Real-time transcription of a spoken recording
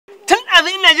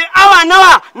awa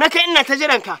nawa na kai ina ta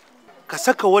jiranka. Ka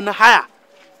saka wani haya,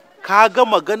 ka ga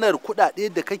maganar kuɗaɗe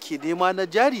da kake nema na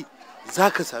jari za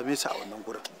ka same su a wannan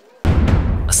gurin.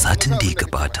 A satin da ya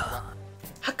gabata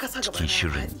cikin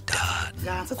shirin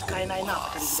Dadin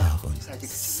Kowa Sabon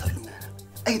Salo.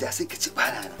 Ai da sai ka ci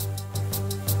bana nan.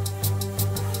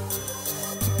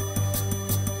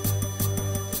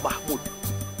 Mahmud.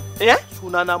 Eh?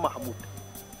 Sunana Mahmud.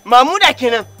 Mamuda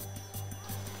kenan.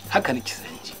 Haka nake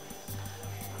san ji.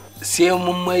 Sai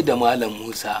mun mai da Malam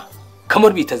Musa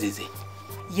kamar bi ta zaizai.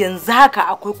 Yanzu haka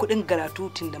akwai kuɗin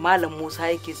garatutin da Malam Musa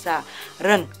yake sa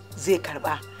ran zai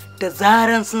karba. Da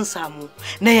zaran sun samu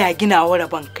na ya gina wa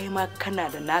rabon kai ma kana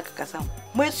da naka kasan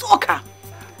mai tsoka.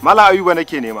 Mala Ayuba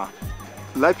nake nema.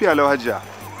 Lafiya lau Hajiya.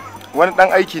 Wani dan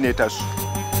aiki ne tasu.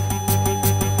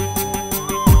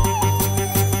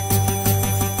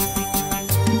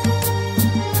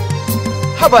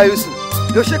 Haba Yusuf,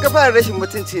 yaushe ka fara rashin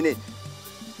mutunci ne?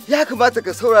 Ya kamata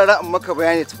ka saurara in maka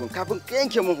bayani tukun kafin ka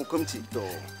yanke min hukunci.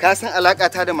 Ka san alaka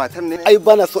ta da matar ne? Ai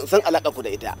bana son san alaka ku da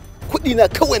ita. Kuɗi na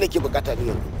kawai nake bukata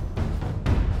ni yanzu.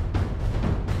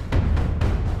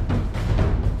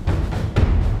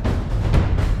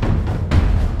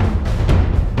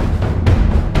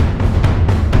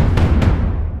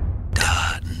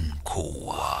 Dadin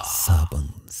Kowa Sabon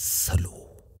Salo.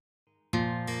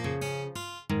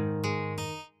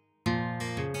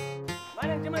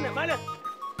 Malam,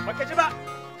 baka ji ba.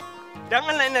 Dan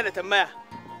Allah ina da tambaya.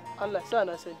 Allah sa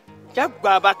na sani.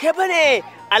 Yabba ba kai bane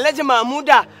Alhaji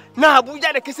Mamuda na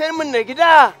Abuja da ka sayar min na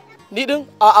gida. Ni din?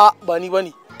 A'a, ba ni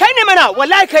bane. Kai ne mana,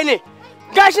 wallahi kai ne.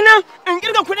 Gashi nan in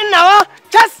kirga kudin nawa,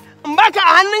 tas in baka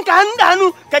a hannunka hannu da hannu,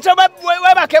 ka ce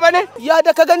wai ba kai bane? Ya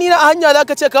da ka gani na a hanya za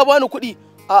ka ce ka bani kuɗi.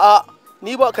 A'a,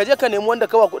 ni ba ka je ka nemi wanda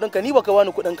ka ba kuɗin ka, ni ba ka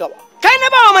bani kuɗin ka ba. Kai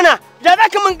na bawa mana, da za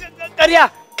ka min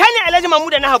ƙarya. Kai ne Alhaji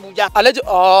Mamuda na Abuja. Alhaji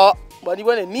ba ni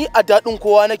bane, ni a Dadin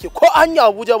Kowa nake, ko hanya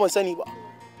Abuja ban sani ba.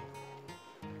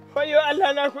 Wayo Allah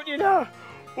na kuɗi na.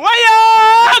 Wayo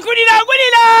kuɗi na.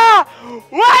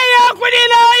 Wayo kuɗi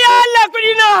na, ya Allah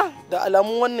kuɗi na. Da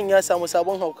alamun wannan ya samu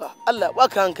sabon hauka. Allah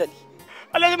baka hankali.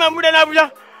 Alhaji Mamuda na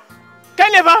Abuja. Kai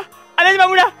ne fa? Alhaji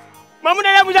Mamuda. Mamuda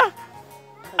na Abuja.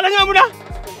 Alhaji Mamuda.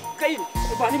 Kai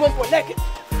ba ni ban wallahi.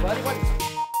 Ba ni ban.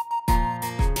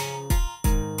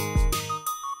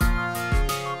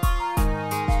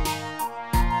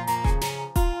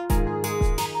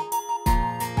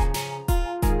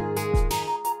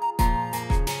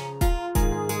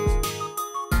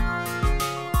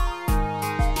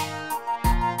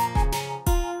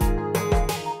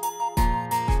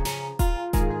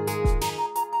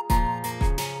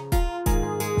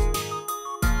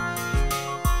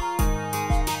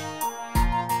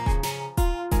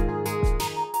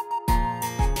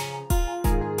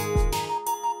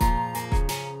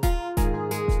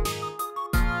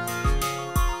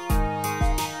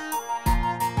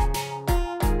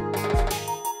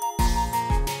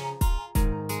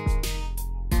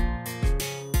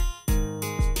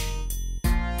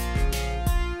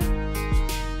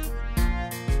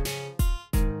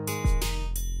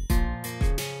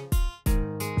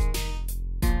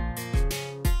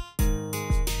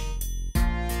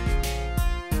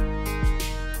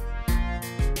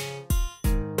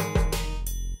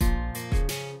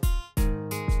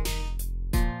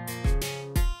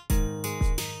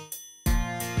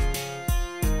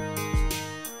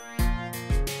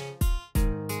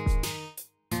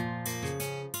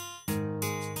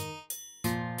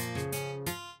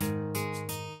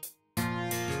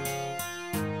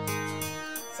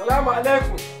 Salamu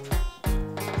alaikum.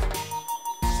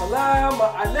 Salamu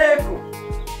alaikum.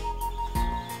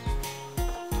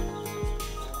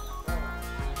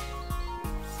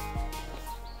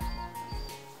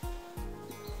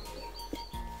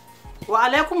 Wa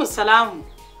alaikum salam.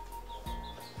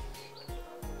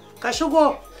 Ka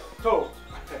shigo. To.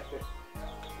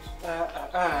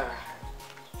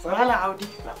 Malam Audi.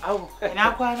 Au.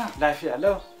 Ina kwana? Lafiya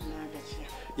lau. Na gajiya.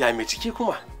 Ya mai ciki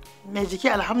kuma? Mai jiki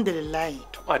alhamdulillah.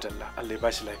 To madalla, Allah ya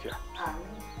bashi lafiya.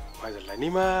 Amin. Madalla, ni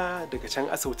ma daga can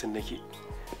asibitin nake.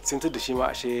 Sun da shi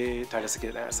ma ashe tare suke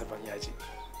da dan Asaban yaji.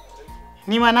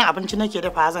 Ni ma nan abinci nake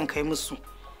dafa zan kai musu.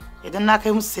 Idan na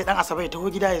kai musu sai dan Asabe ya taho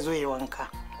gida ya zo ya wanka.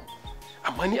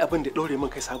 Amma ni abin da ɗore min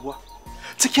kai sabuwa.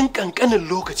 Cikin kankanin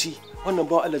lokaci wannan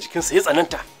bawan Allah jikinsa ya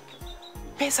tsananta.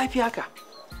 Me yasa fi haka?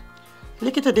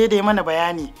 Likita dai da ya mana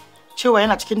bayani cewa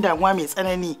yana cikin damuwa mai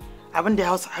tsanani, abin da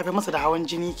ya haife masa da hawan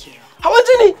jini ke. Hawan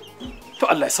jini? To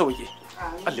Allah ya sauke.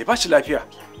 Allah ya bashi lafiya.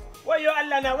 Wayo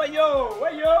Allah na, wayo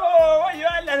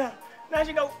Allah na. Na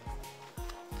shiga.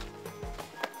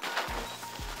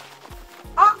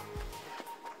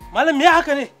 Malam me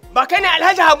haka ne? Ba kai ne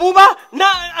Alhaji Habu ba na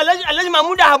Alhaji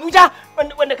Mamuda Abuja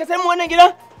wanda ka san mu wannan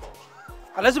gidan?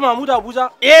 Alhaji Mamuda Abuja?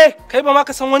 Eh, kai ba ma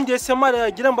ka san wanda ya san ma da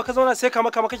gidan ba ka zauna sai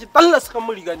kama kake tallasa kan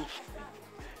mu riga ni.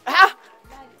 A'a.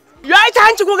 Ya ita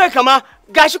hanci ko kai kama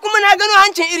gashi kuma na gano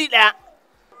hancin iri daya.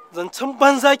 Zancen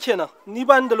banza kenan. Ni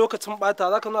ba ni da lokacin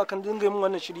bata zaka nuna kan dinga yin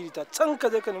wannan shiririta. Can ka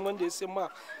je ka nemi wanda ya san ma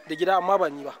da gida amma ba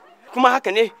ni ba. Kuma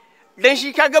haka ne dan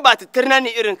shi kaga ba tattarna ne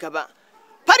irin ka ba.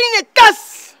 Fari ne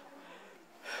tas.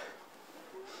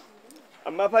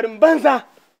 Amma farin banza.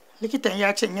 Likitan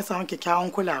ya ce in ya samu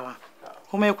kyakkyawan kulawa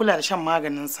kuma ya kula da shan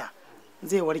maganinsa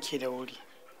zai warke da wuri.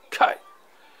 Kai.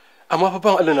 Amma fa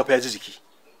ban Allah na fa ya ji jiki.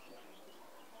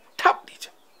 Tabdita.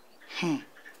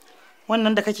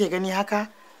 Wannan da kake gani haka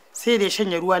sai da ya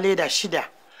shanye ruwa leda 6.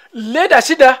 Leda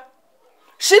 6?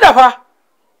 6 fa?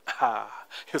 Ha,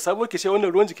 ya sabo ke wannan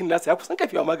ruwan jikin nasa ya kusan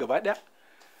kafewa ma gaba daya.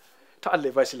 To Allah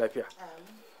ya bashi lafiya.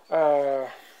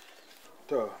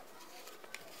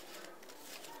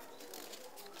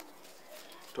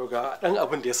 To ga dan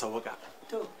abin da ya sauka.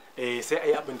 Sai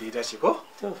ayi abin da ya dace ko?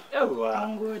 Yawwa.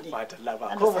 An gode. Ba talla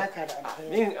ba komai.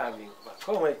 Amin amin. Ba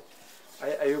komai.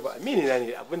 Ai Ayuba amini na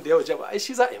ne abin da ya waje ba ai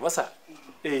shi za a yi masa.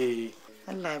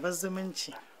 Allah ya bar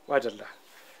zumunci. Wajalla.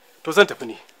 To zan tafi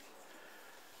ne.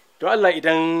 To Allah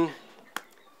idan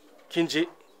kin je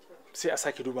sai a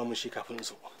sake duba mun shi kafin in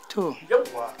zo. To.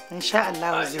 Yawwa. Insha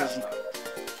Allah zai zo.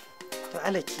 To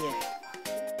Allah kiyaye.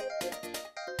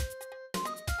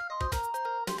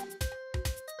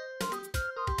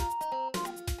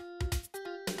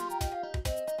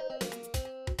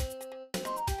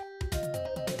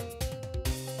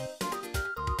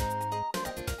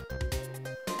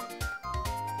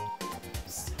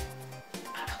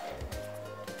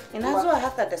 Ina zuwa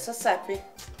haka da sassafe?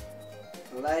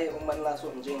 Wallahi umma ina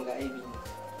so in je in ga aibi.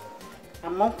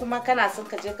 Amma kuma kana son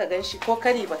ka je ka gan shi ko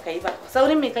kari ba kai ba.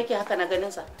 Saurin me kake haka na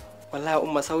ganin sa? Wallahi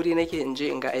umma sauri nake in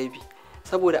je in ga aibi.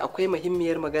 Saboda akwai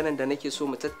muhimmiyar maganar da nake so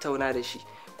mu tattauna da shi.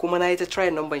 Kuma na yi ta try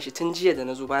number shi tun jiya da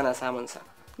na zo bana samun sa.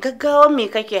 Gaggawan me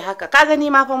kake haka? Ka gani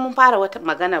ma fa mun fara wata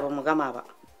magana ba mu gama ba.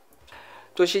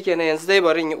 To shikenan yanzu dai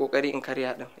bari in yi kokari in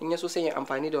karya din. In ya so sai in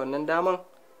amfani da wannan daman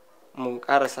mu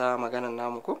karasa maganar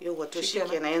namu ko? Yawwa to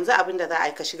shikenan yanzu abin da za a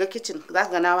yi ka shiga kitchen za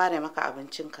ka ga na ware maka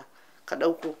abincinka ka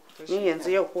dauko. Ni yanzu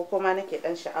yau ko kuma nake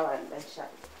dan sha'awa in dan sha.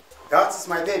 That is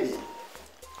my baby.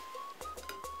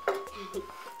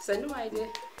 Sanu my dear.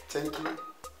 Thank you.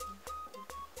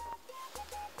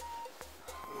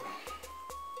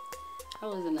 How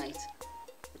was the night?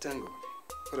 Tango.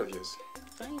 What of yours?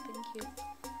 Fine, thank you.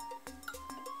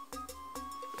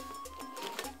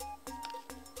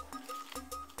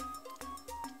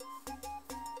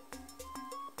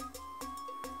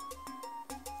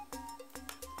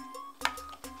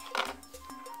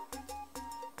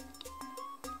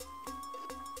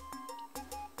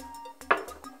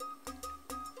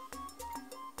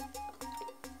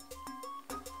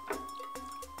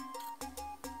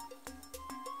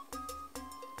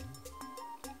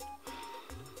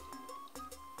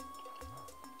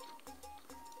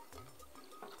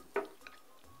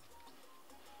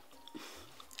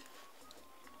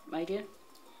 My dear,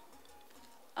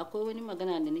 akwai wani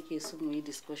magana da nake so mu yi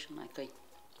discussion a kai.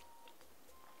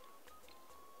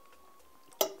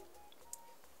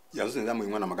 Yanzu ne za mu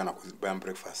yi wannan magana bayan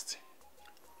breakfast.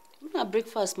 Muna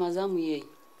breakfast ma za mu yi.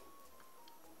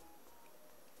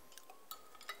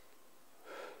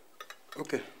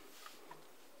 Okay.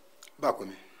 Ba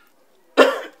komai.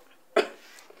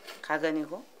 Ka gani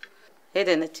ko?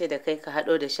 Yadda na ce da kai ka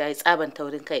haɗo da shayi tsaban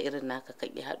taurin kai irin naka ka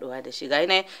ƙi haɗuwa da shi. Ga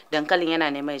ne dankalin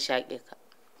yana neman shaƙe ka.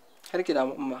 Har ki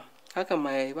damu umma. Hakan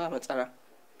ma yayi ba matsala.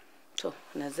 To,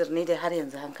 Nazir ni dai har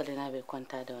yanzu hankali na bai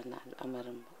kwanta da wannan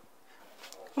al'amarin ba.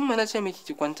 Umma na ce miki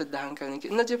ki kwantar da hankalinki.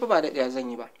 In na je fa ba daɗiya zan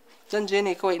yi ba. Zan je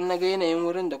ne kawai in na ga yanayin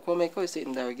wurin da komai kawai sai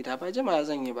in dawo gida ba jama'a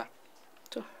zan yi ba.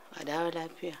 To, a dawo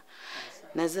lafiya.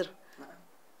 Nazir,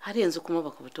 har yanzu kuma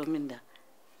baka fito min da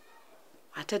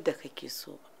matar da kake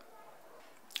so ba.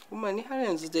 Umma ni har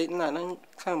yanzu dai ina nan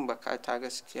kan bakata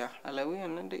gaskiya. Alawiyan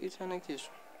nan da ita nake so.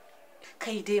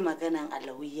 Kai dai maganan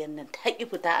alawiyan nan ta ki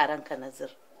fita a ranka Nazir.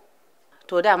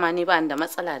 To dama ni ba da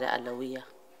matsala da alawiya.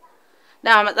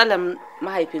 Dama matsalan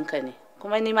mahaifinka ne.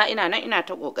 Kuma ni ma ina nan ina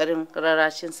ta kokarin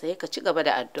rarrashin sa ka ci gaba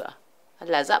da addu'a.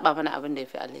 Allah zaba mana abin da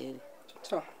yafi alheri.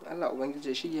 To Allah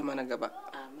ubangiji shige mana gaba.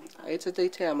 Amin. Ai ta dai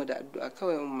taya mu da addu'a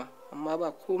kawai umma. Amma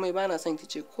ba komai bana son ki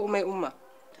ce komai umma.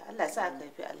 Allah sa ka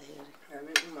yafi alheri.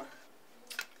 Amin umma.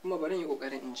 Kuma bari yi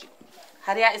kokarin in ji.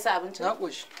 Har ya isa abincin? Na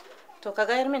koshi. To ka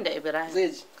gayar min da Ibrahim.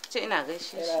 Zai ji. Ce ina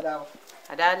gaishe shi. A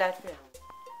dawo lafiya.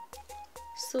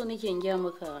 So nake in gaya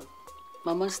maka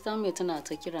Mama Stanley tana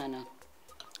ta kira na.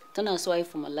 tana so ai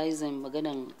formalizing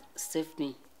maganan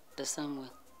Stephanie da Samuel.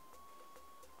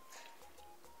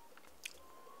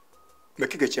 Me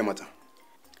kike ce mata?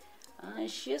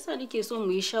 Shi yasa nake so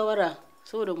mu yi shawara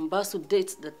saboda mu ba su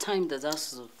date da time da za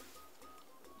su zo.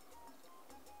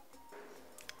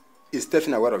 Is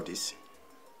Stephanie aware of this?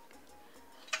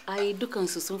 Ai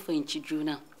dukansu sun fahimci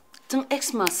juna. Tun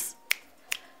Xmas.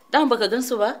 Dan baka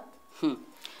gansu ba?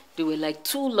 They were like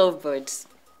two lovebirds.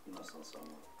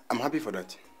 I'm happy for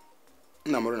that.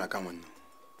 Ina murna kan wannan.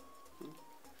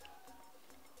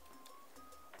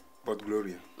 But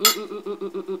Gloria.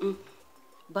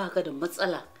 Ba ka da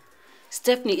matsala.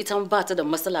 Stephanie ita ba ta da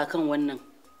matsala kan wannan.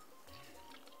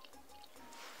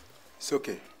 It's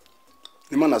okay.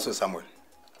 Ni ma na so Samuel.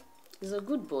 He's a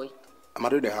good boy. I'm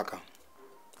already a hacker.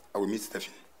 I will meet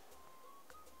Stephanie.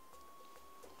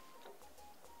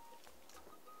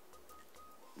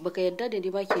 Baka yadda da ni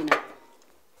ba kenan.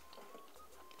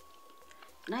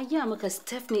 Na gaya maka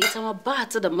Stephanie ita ma ba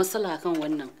ta da matsala kan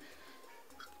wannan.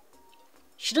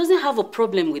 She doesn't have a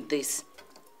problem with this.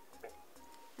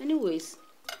 Anyways,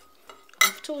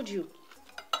 I've told you.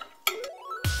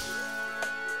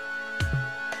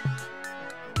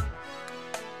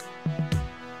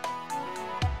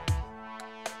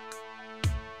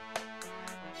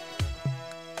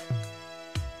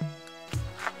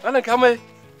 Alan Kamai.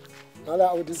 Ala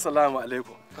Audi. Assalamu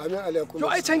alaikum. Amin alaikum. To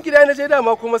ai can gida na je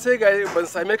dama kuma sai ga ban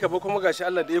same ka ba kuma gashi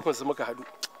Allah da ikon su muka hadu.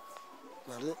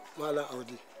 Mala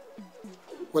Audi.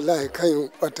 Wallahi kan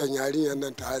watan yarinyar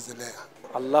nan ta hazilaya.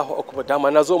 Allahu akbar,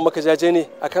 dama na zo maka jaje ne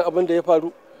akan abin da ya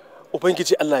faru.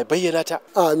 Ubangiji Allah ya bayyana ta.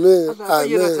 Amin.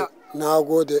 Amin. Na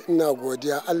gode, ina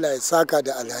godiya. Allah ya saka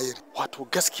da alheri. Wato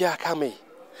gaskiya Kamai,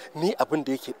 ni abin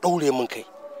da yake daure min kai.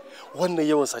 Wannan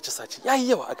yawan sace-sace yayi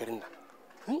yawa a garin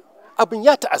nan. Abin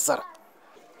ya ta'azzara.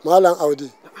 Malam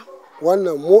Audi,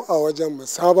 wannan mu a wajen mu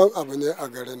sabon abu ne a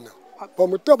garin nan. Ba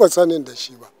mu taba sanin da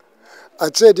shi ba. A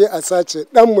ce dai a sace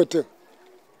dan mutum.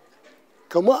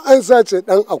 Kamar an sace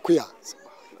dan akuya.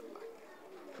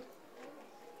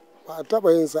 Ba a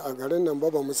taba yin sa a garin nan ba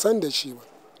mu san da shi ba.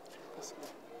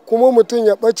 Kuma mutum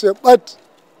ya bace bat.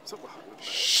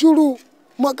 Shiru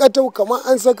makatau kamar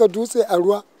an saka dutse a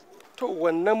ruwa. To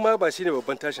wannan ma ba shine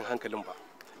babban tashin hankalin ba.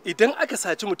 Idan aka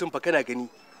saci mutum fa kana gani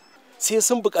sai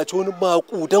sun buƙaci wani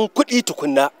maƙudan kuɗi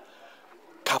tukunna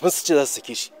kafin su ce za su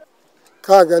sake shi.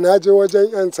 Kaga na je wajen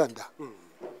 'yan sanda,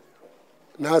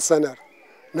 na sanar,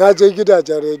 na je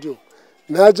gidajen rediyo,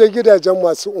 na je gidajen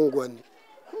masu unguwanni.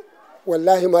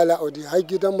 Wallahi Mala Audi har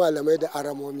gidan malamai da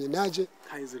aramomi na je,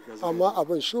 amma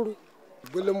abin shiru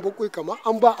bulin bukui kamar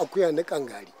an ba akuya na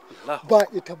kangari. Ba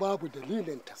ita babu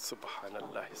dalilinta.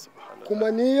 Subhanallah, subhanallah.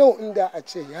 Kuma ni yau inda a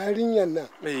ce yarinyar nan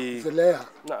Zulaiha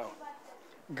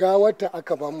ga wata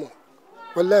aka ban mu.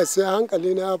 Wallahi sai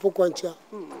hankali na fi kwanciya.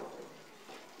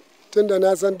 Tunda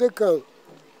na san dukkan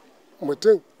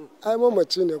mutum ai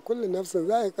mamaci ne kullu nafsin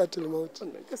za a yi katil mauti.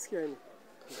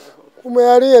 Kuma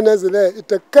yarinyar na Zulaiha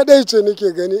ita kadai ce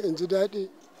nake gani in ji daɗi.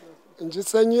 In ji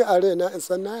sanyi a raina in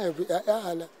san na haifi 'ya'ya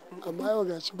hala. Amma yau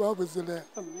gashi babu Zulaiha.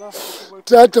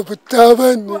 Ta tafi ta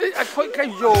bani. Kai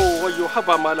yo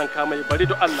haba malam Kamai bari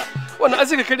da Allah. Wannan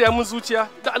azika karya mun zuciya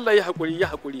da Allah ya haƙuri ya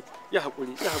haƙuri ya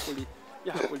haƙuri ya haƙuri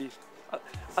ya haƙuri.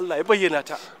 Allah ya bayyana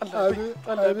ta. Allah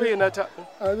ya bayyana ta.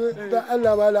 Amin. Dan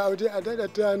Allah Mala Audi a dada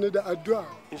ta ni da addu'a.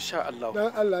 Insha Allah.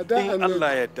 Dan Allah dan in Allah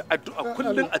ya yarda addu'a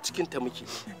kullun a cikin ta muke.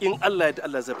 In Allah ya yarda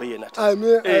Allah zai bayyana ta.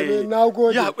 Amin amin.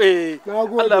 Nagode. Ya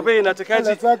nagode. Allah bayyana ta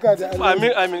kaji. Allah saka da alheri.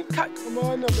 Amin amin. Kuma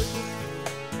wannan baki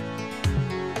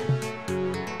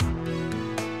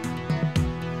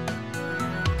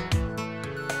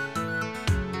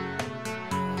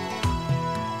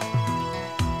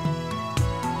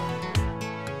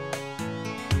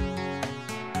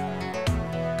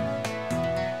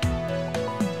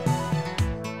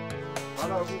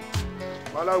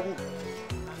Malagu.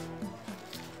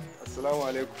 Assalamu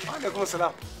alaikum. Wa alaikum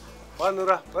assalam. Wa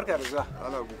Nura, barka da zuwa.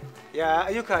 Malagu. Ya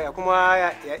ayyuka ya kuma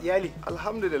ya iyali?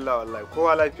 Alhamdulillah wallahi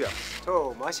kowa lafiya.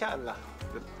 To, masha Allah.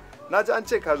 Na ji an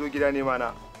ce ka zo gida ne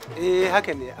mana.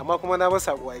 Haka ne, amma kuma na bar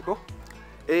sako ai ko?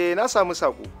 Na samu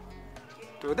sako.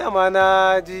 To dama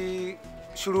na ji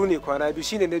shiru ne kwana biyu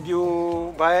shine na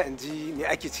biyo baya in ji me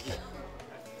ake ciki.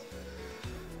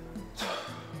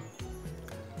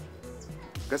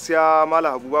 Gaskiya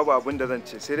Malam Habu babu abin da zan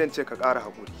ce sai dan ce ka ƙara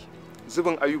haƙuri.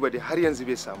 Zubin Ayuba dai har yanzu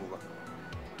bai samu ba.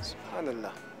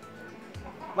 Subhanallah.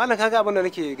 Malam kaga abin da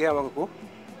nake gaya maka ko?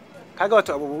 Kaga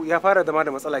wato abu ya fara zama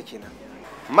da matsala kenan.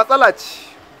 Matsala ce.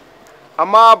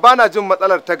 Amma bana jin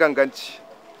matsalar ta ganganci.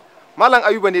 Malam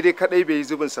Ayuba ne dai kadai bai yi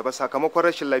zubin sa ba sakamakon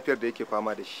rashin lafiyar da yake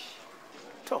fama da shi.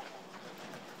 To.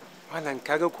 Malam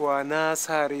kaga kuwa na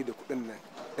sa rai da kuɗin nan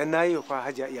dan nayi fa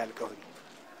hajiya iya alƙawari.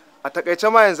 A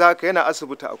takaice ma yanzu haka yana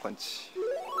asibiti a kwanci.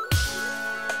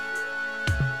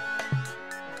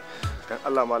 Dan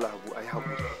Allah Malam Habu ayi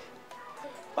haƙuri.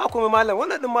 Ba kuma malam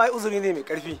wannan din ma uzuri ne mai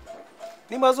ƙarfi.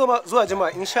 Ni ma zuwa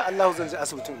jama'a insha Allah zan je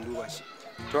asibitin in duba shi.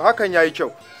 To hakan yayi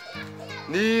kyau.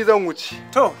 Ni zan wuce.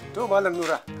 To malam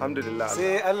Nura. Alhamdulillah.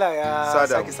 Sai Allah ya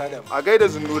saki sada. A gaida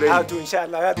zunnurai. To insha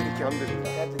Allah ya dirki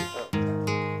alhamdulillah. Ya dirki.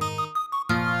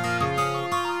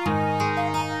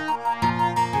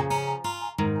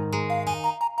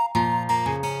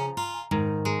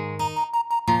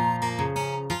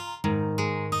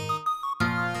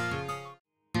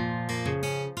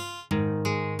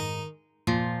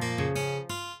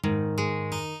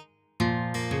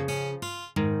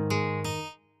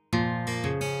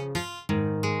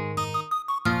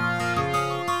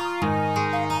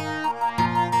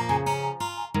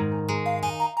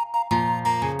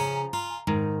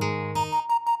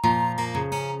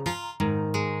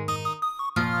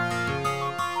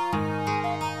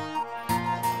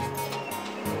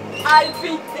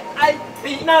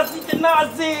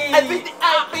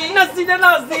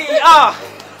 NAZIR. Ah.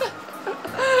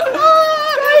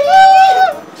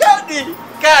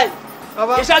 Kai.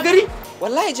 Ya sha gari?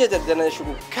 Wallahi je daddana na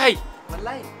shigo. Kai.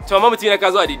 Wallahi. To amma mutum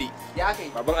ka zo a daidai. Ya kai.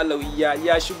 Baban Allah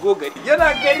ya shigo gari.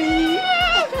 Yana gari.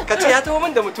 Ka ce ya taho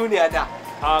min da mutuniya da.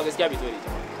 A gaskiya bai zo da ita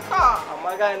ba.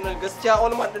 Amma ga nan gaskiya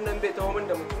Olman din nan bai taho min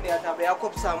da mutuniya ta ba ya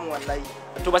kofsa min wallahi.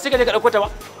 To ba sai ka je ka dauko ta ba?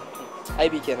 Ai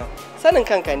bi kenan. Sanin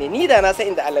kanka ne ni da na san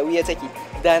inda Alawiya take.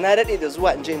 Da na dade da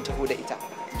zuwa in je in taho da ita.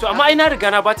 To amma ai na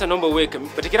riga na bata number waya ka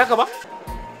bata kira ka ba?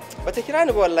 Bata kira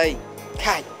ni ba wallahi.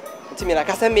 Kai. Mutum na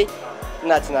ka san me?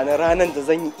 Ina tunanin ranar da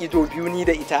zan yi ido biyu ni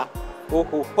da ita. Ho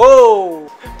ho ho.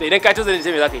 To idan ka tazo ne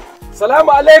sai me zaka yi?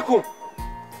 Salamu alaikum.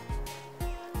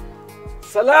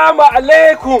 Salamu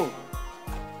alaikum.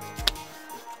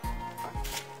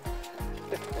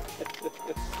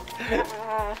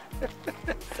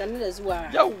 Sannu da zuwa.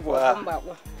 Yawwa.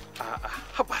 A'a,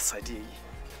 haba Sadiya.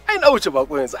 Ai na wuce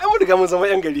bako yanzu. Ai mun riga mun zama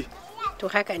yan gari. To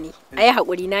haka ne. Ai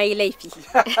hakuri nayi laifi.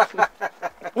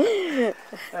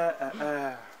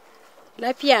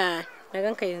 Lafiya na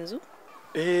ganka yanzu?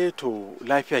 To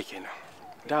lafiya kenan.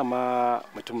 Dama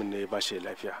mutumin ne ba shi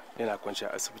lafiya. Yana kwance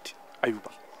a asibiti.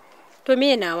 AYUBA. To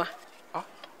me nawa?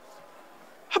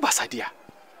 Haba Sadiya.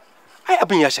 Ai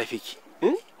abin ya shafe ki.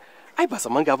 Ai ba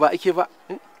zaman gaba ake ba.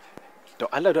 Don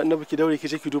Allah da Annabi ki daure ki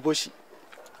je ki dubo shi.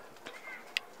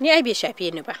 Ni ai bai shafe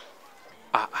ni ba.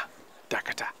 A'a,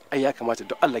 dakata. Ai ya kamata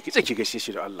don Allah ki je ki gaishe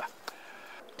shi da Allah.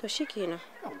 To shikenan.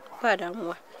 Ba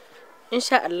damuwa.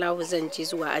 Insha Allah zan ji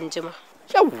zuwa anjima.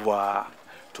 Yawwa.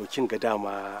 To kin ga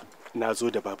dama na zo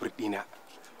da babur dina.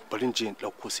 Bari in je in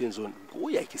dauko sai in zo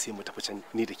goya ki sai mu tafi can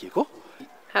ni da ke ko?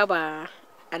 Haba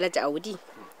Alhaji Audi.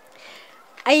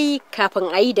 Ai kafin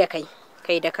ayi da kai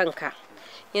da kanka.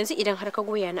 Yanzu idan har ka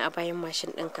goya ni a bayan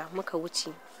mashin ɗinka muka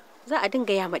wuce za a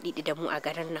dinga ya maɗiɗi da mu a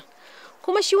garin nan.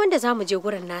 Kuma shi wanda za mu je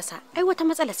gurin nasa ai wata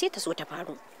matsala sai ta so ta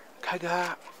faru.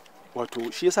 Kaga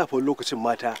wato shi yasa fa lokacin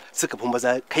mata suka fi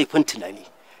maza kaifin tunani.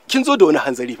 Kin zo da wani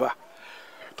hanzari fa.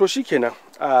 To shikenan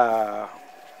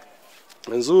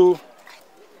yanzu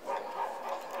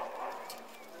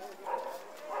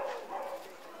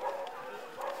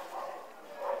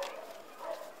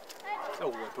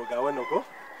yawwa to ga wannan ko?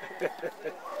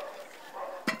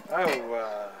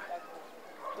 Yawwa.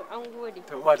 To an gode.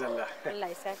 To madalla. Allah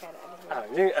ya saka da alheri.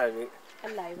 Amin amin.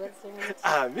 Allah ya bar zumunci.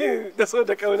 Amin da so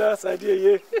da kauna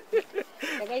Sadiyayye.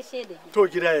 Da gaishe da to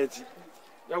gida ya ji.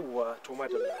 Yawwa to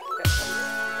madalla.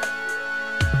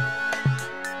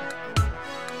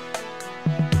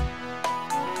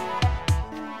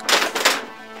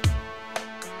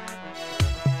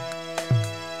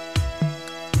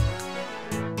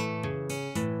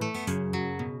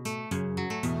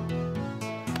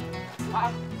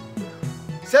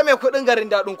 Sai mai kuɗin garin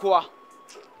Dadin Kowa.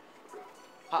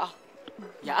 A'a,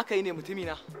 ya aka yi ne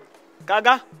mutumina?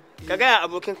 Kaga, ka gaya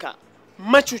abokinka,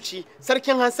 macuci,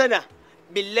 sarkin hassana,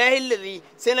 billahi lalli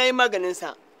sai na yi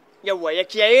maganinsa. Yawwa, ya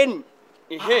kiyaye ni.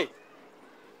 Ihe.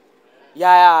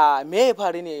 Yaya, me ya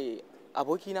faru ne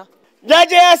abokina? Ya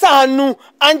je ya sa hannu,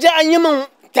 an je an yi min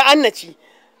ta'annaci.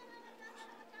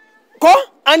 Ko?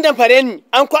 An damfare ni,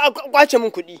 an kwace min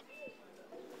kuɗi.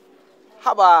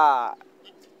 Haba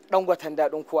dan gwatan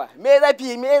Dadin Kowa, me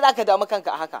za ka damu kanka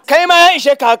a haka? Kai ma ya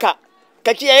ishe ka haka,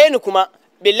 ka kiyaye ni kuma,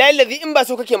 billahi lazi in ba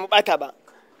so kake mu bata ba.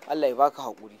 Allah ya baka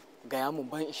haƙuri, gaya mun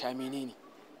ban isha menene?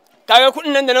 Kaga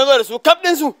kuɗin nan da na zo da su, kaf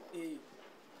ɗin su.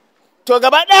 To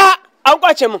gaba ɗaya an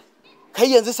kwace min. Kai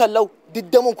yanzu Sallau,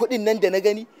 duk damin kuɗin nan da na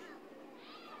gani,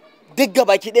 duk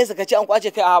gabaki ɗayansa ka ce an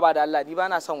kwace kai a haba da Allah ni ba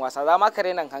na son wasa za ma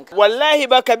kare nan kanka. Wallahi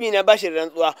ba ka bi na bashi da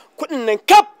rantsuwa kuɗin nan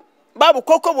kaf babu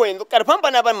ko kobo yanzu karfan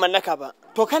bana ban mallaka ba.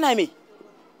 To kana me?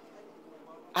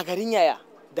 A garin yaya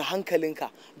da hankalinka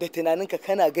da tunaninka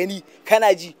kana gani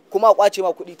kana ji kuma a kwace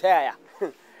ma kuɗi ta yaya?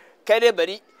 Kai dai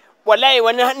bari wallahi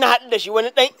wani na haɗu da shi wani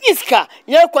ɗan iska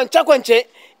ya kwance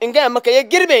in gaya maka ya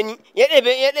girbe ni ya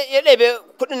ɗebe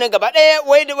kuɗin nan gaba ɗaya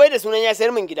wai da sunan ya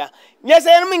sayar min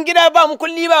gida ba mu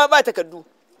kulli ba takardu.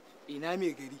 Ina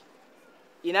mai gari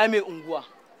ina mai unguwa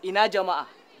ina jama'a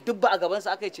duk ba a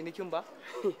gabansa aka yi cinikin ba?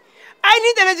 Ai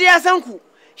ni da na ji ya san ku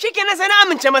shikenan sai na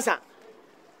amince masa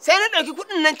sai na ɗauki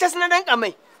kuɗin nan cas na danƙa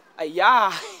mai.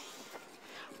 Ayya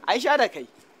an sha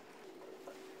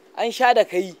da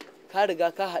kai ka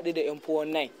riga ka haɗu da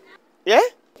M419. Eh?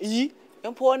 Iyi,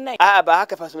 M419. A'a ba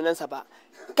haka fa sunansa ba.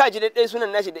 Ka ji daɗai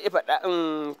sunan nashi da ifaɗa.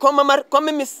 Ko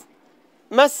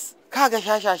mas. Kaga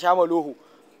sha maloho.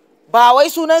 Ba wai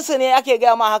sunansa ne ake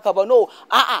gaya ma haka ba, no.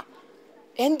 A'a,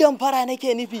 'yan damfara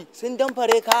nake nufi sun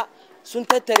damfare ka, sun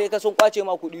tattare ka, sun kwace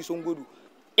ma kuɗi sun gudu.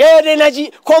 Dai na ji,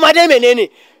 ko ma dai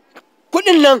menene.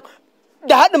 Kuɗin nan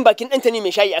da haɗin bakin ɗanta ne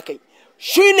mai shayi akai.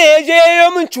 Shi ne ya je ya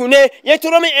min cune ya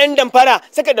turo min 'yan damfara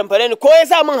saka damfare ni ko ya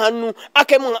sa min hannu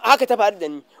aka min haka ta faru da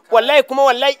ni wallahi kuma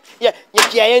wallahi ya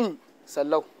kiyaye ni.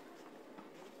 Sallau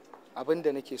abin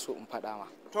da nake so in faɗa ma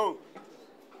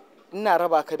ina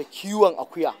raba ka da kiwon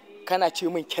akuya kana ce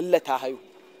min kyallata hayo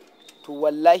to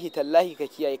wallahi tallahi ka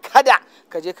kiyaye kada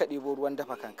ka je ka ɗebo ruwan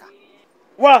dafa kanka.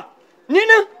 Wa ni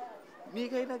nan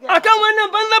akan wannan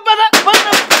banza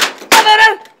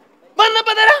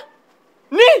badara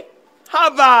ni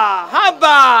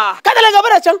haba kada la gaba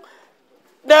da can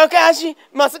da kai hashi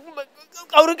masu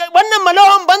kauri wannan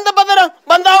malawan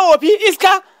banza wofi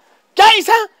iska ta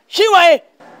isa shi waye.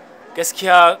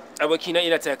 Gaskiya abokina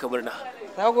ina taya ka murna.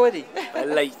 Nagode.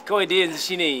 Wallahi kawai dai yanzu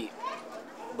shine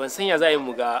ban san ya za a yi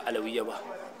mu ga alawiya ba.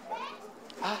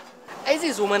 Ai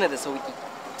zai zo mana da sauki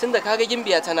tunda kaga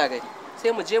gimbiya tana gari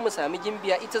sai mu je mu sami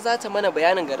gimbiya ita za ta mana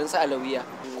bayanin garin su alawiya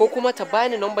ko kuma ta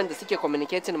bani number da suke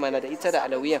communicating mana da ita da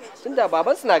alawiya tunda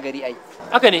baban su na gari ai.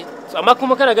 Haka ne amma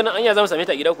kuma kana ganin anya za mu same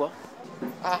ta a gida kuwa?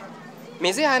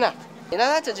 Me zai hana?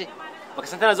 Ina za ta je? Baka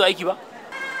san tana zuwa aiki ba?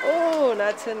 Oh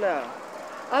na tuna.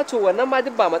 To wannan ma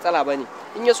duk ba matsala bane.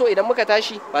 In yaso idan muka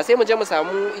tashi ba sai mu je mu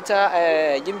samu ita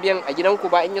gimbiyan a gidanku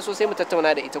ba in yaso sai mu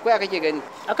tattauna da ita ko ya kake gani?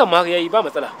 Hakan ma yayi ba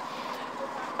matsala.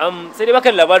 Sai dai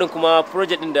baka labarin kuma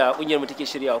project din da kungiyar mu take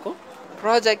shiryawa ko?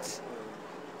 Project?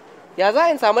 Ya za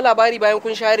in samu labari bayan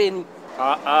kun share ni?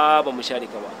 Ba mu share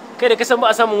ka ba. Kai da ka san ba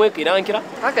a samun wai idan an kira?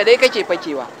 Haka dai kake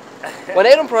fakewa. Wani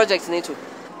irin project ne to?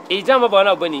 Dama ba wani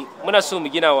abu bane. Muna so mu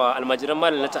gina wa almajiran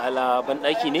malam na ta'ala ban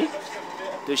daki ne.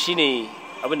 To shine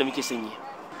abin da muke son yi.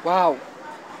 Wow.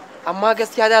 Amma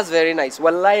gaskiya that's very nice.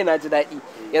 Wallahi na ji daɗi.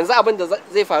 Yanzu abin da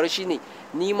zai faru shine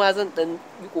ni ma zan dan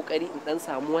yi kokari in dan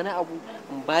samu wani abu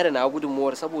in ba da na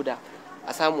gudunmuwar saboda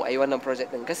a samu a yi wannan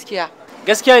project din gaskiya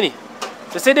ne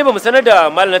to sai dai ba mu sanar da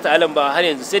malam na ta'alan ba har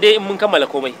yanzu sai dai in mun kammala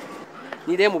komai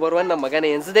ni dai mu bar wannan magana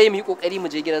yanzu dai mu yi kokari mu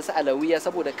je gidan su alawiya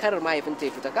saboda kar mahaifinta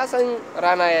ya fita ka san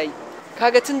rana yayi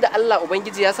kaga tunda Allah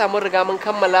ubangiji ya sa mun riga mun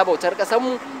kammala bautar kasar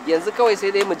mu yanzu kawai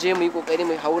sai dai mu je mu yi kokari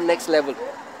mu hawo next level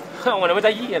wani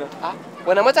mataki kenan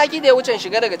wani mataki da ya wuce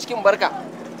shiga daga cikin barka.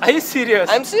 Are you serious?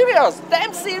 I'm serious.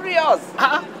 Damn serious.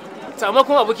 Amma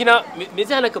kuma abokina me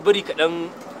zai hana ka bari kaɗan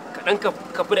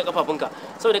ka fi da kafafunka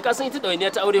saboda ka san ita ɗawainiya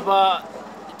ta aure fa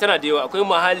tana da yawa akwai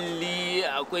muhalli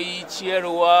akwai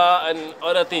ciyarwa and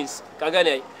other things ka gane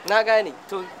ai na gane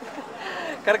to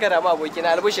karkara ma abokina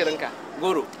albushirinka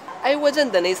goro ai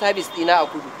wajen da nayi service dina a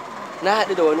kudu na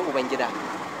haɗu da wani ubangida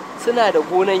suna da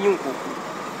gonan yin koko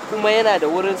kuma yana da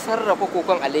wurin sarrafa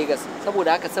kokon a Lagos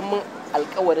saboda haka san mun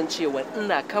alƙawarin cewa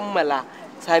ina kammala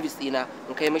service dina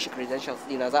in kai mishi credentials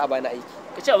dina za a bani aiki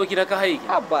ka ce aboki na ka haye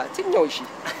abba tun yaushe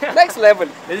next level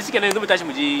yanzu shikenan yanzu mu tashi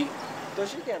mu je to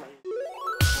shikenan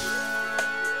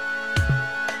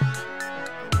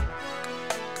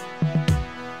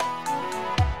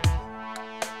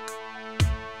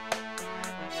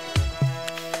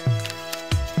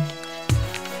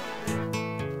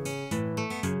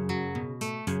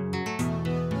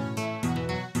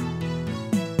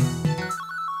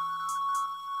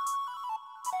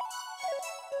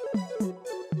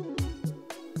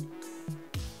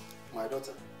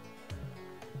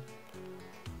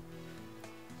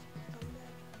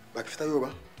Ba ki fita yau ba?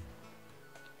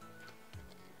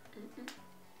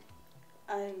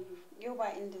 Yau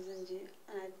ba inda zan je,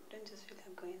 and I don't just feel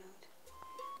like going out.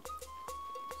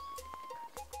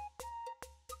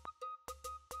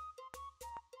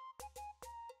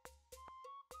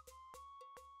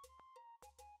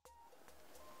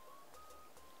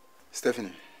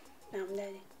 Stephanie. Na'am,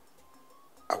 Daddy.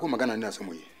 Akwai magana ina son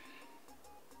mu yi.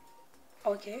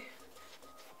 Okay.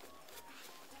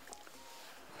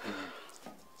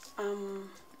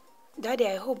 Daddy,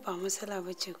 I hope ba matsala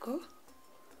bace ko?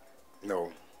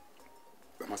 No.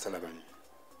 Ba matsala bane.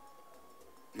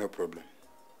 No problem.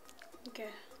 Okay.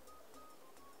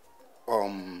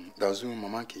 Da zu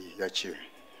mamanki ya ce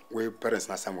wai parents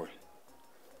na Samuel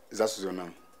za su zo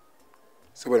nan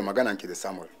saboda magana ki da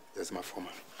Samuel ya zama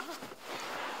formal.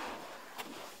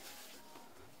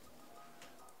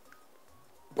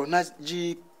 But na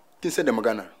ji kin sai da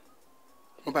magana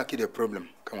kuma ba ki da problem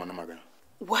kan wannan magana.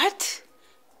 What?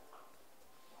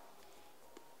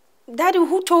 Daddy,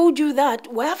 who told you that?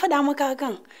 Wa ya faɗa maka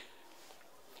hakan?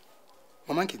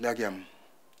 Mamanki da gaya mu.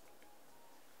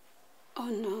 Oh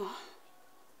no.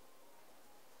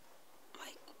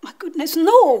 My goodness,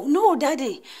 no,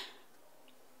 Daddy.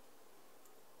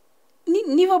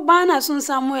 Niva bana son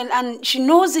Samuel, and she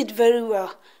knows it very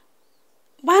well.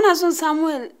 Bana son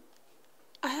Samuel.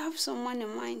 I have someone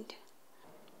in mind.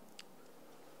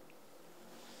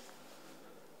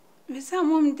 Mesa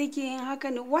mom take yin haka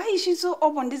ne. Why is she so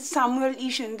up on this Samuel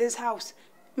issue in this house?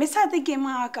 Mesa take yin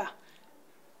haka.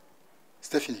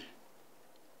 Stephanie,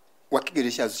 wa kike da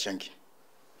shi a zuciyanki?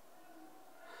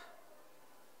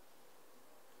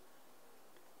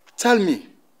 Tell me.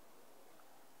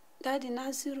 Daddy,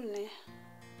 Naziru ne.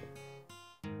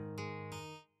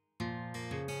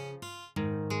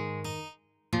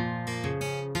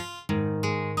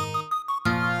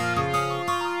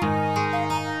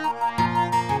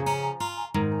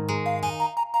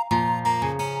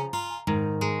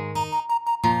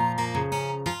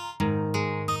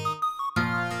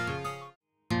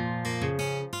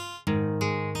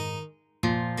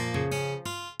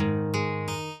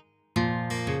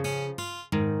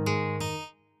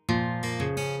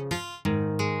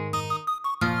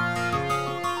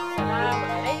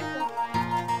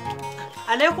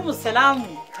 Alaikum salamu.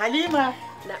 Halima.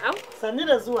 Na'am. Sanni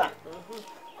da zuwa.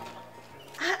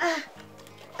 A'a.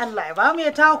 Allah ya ba mu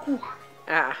ya taku.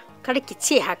 A'a, kar ki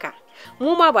ce haka.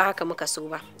 Mu ma ba haka muka so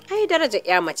ba. Ai daraja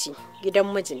ya mace gidan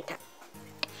mijinta.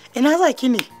 Ina za ki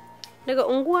ne? Daga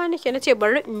unguwa nake nace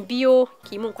bari in biyo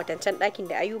ki min kwatancan ɗakin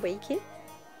da Ayuba yake.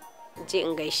 Je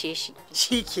in gaishe shi.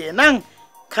 Shikenan.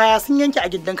 Kaya sun yanke a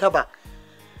gidan ka ba.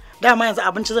 Dama yanzu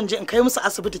abinci zan je in kai musu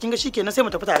asibiti kinga shikenan sai mu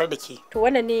tafi tare da ke. To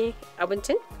wannan ne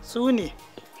abincin? Su ne.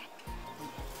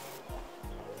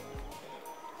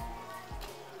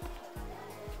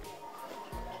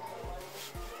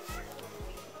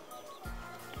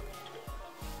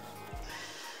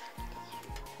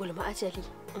 Gulma ajali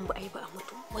in ba a yi ba a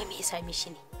mutu wai me ya same shi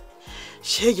ne?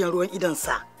 Shegen ruwan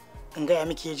idansa in gaya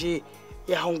miki je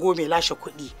ya hango mai lashe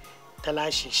kuɗi ta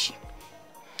lashe shi.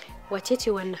 Wace ce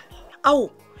wannan? Au,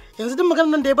 yanzu duk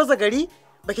maganar nan da ya baza gari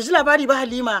baki ji labari ba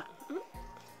Halima.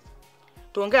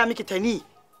 To in gaya miki Tani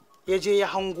ya je ya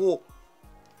hango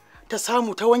ta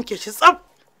samu ta wanke shi tsaf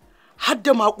har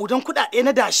da makudan kuɗaɗe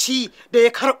na dashi da ya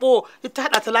karɓo ta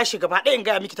haɗa ta lashe gaba ɗaya in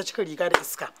gaya miki ta cika riga da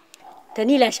iska.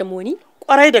 Tani lashe moni?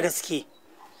 Kwarai da gaske.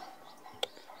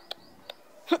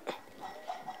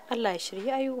 Allah ya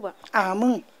shirye Ayuba.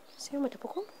 Amin. Sai mu tafi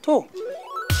ko? To.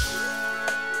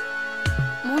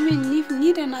 Momin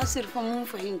ni da Nasir fa mun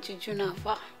fahimci juna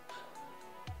fa.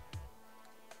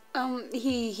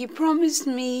 He promised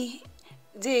me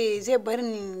zai bar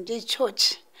ni je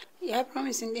church. Ya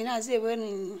promise dina zai bar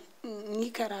ni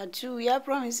yi karatu. Ya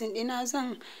promise dina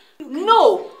zan.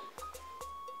 No.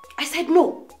 I said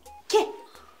no. Ke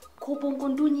ko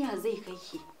bangon duniya zai kai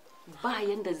ki ba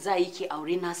yanda za yi ki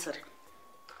aure Nasir.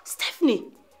 Stephanie,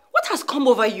 what has come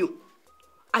over you?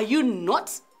 Are you not?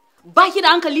 Ba ki da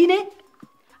hankali ne?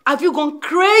 Have you gone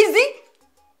crazy?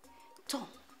 To,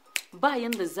 ba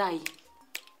yanda za yi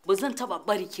ba zan taba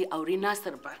bari ki aure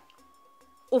Nasir ba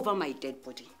over my dead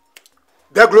body.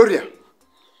 There, Gloria.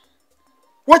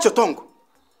 Watch your tongue.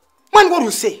 Man, what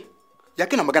you say? Ya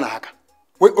kina magana haka.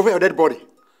 Wait over your dead body.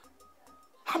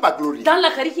 How about Gloria? Dan la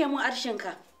ka rike mun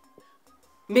arshenka.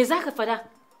 Me za ka fada?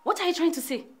 What are you trying to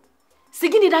say?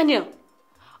 Sigini Daniel.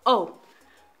 Oh,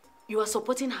 you are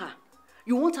supporting her.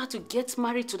 You want her to get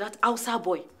married to that Hausa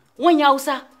boy. One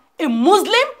Hausa, a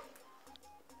Muslim?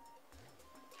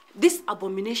 This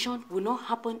abomination will not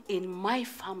happen in my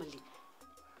family.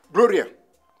 Gloria,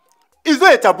 is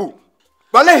there a taboo?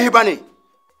 Bale Hibani.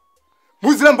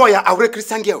 Muslim boy are a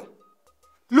Christian girl.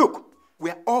 Look, we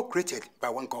are all created by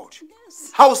one God.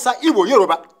 Yes. Hausa, Igbo,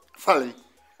 Yoruba, family.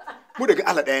 Mudege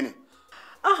ala dene.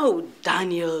 Oh,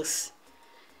 Daniels.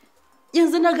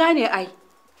 Yanzu na gane ai.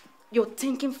 Your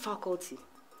thinking faculty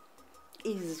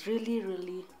is really,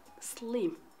 really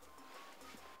slim.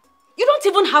 You don't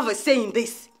don't even have a say in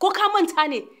this. Ko ka manta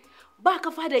ne? Ba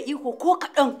ka fada iko ko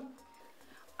kaɗan.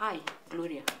 I,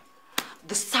 Gloria,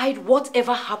 decide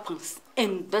whatever happens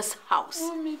in this house.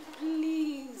 Mommy,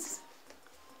 please.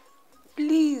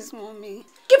 Please, Mommy.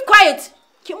 Keep quiet.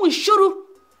 Ki mun shuru.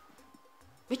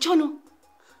 Michono.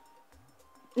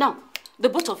 Now, the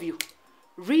both of you,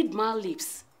 read my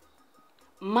lips.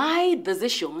 My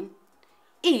decision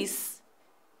is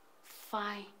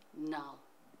final.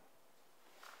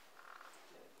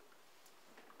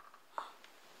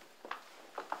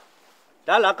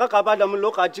 Dala ka ba da mun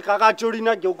lokaci ka curi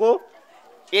na gogo?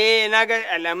 Na ga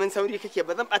alamun sauri kake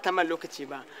ba zan bata man lokaci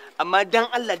ba. Amma dan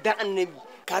Allah dan Annabi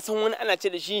ka san wani ana ce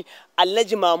da shi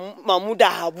Alhaji MAMUDA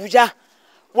ABUJA.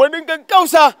 Wani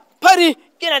gaggausa fari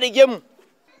yana da gemu.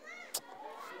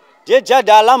 Je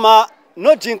da alama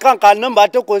no jin kanka nan ba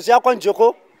ta konsi akon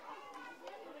joko.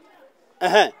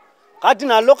 Ka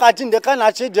tuna lokacin da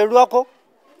kana ce da ruwa ko?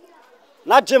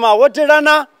 Na ce ma wata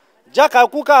rana jaka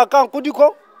kuka kan kudi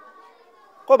ko?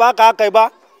 Ko ba ka kai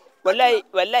ba? Wallahi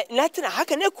na tuna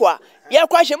haka ne kuwa ya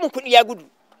kwashe min kudi ya gudu.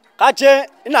 Ka ce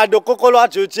ina da kokolo a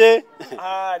cuce.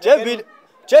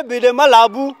 Ce bi da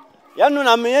malabu ya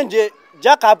nuna min yanje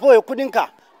jaka boye kudinka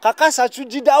ka kasa su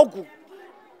ji da uku.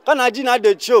 Kana ji na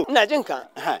da ciwo. Ina jin ka.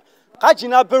 Ka ci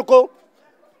na farko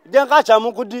idan ka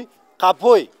samu kudi ka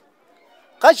boye.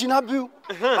 Ka ci na biyu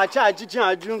ka ci a cikin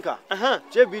ajiyunka.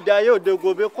 Ce bi da yau da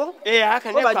gobe ko?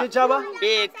 Haka ne Ko ba fa. je ca ba?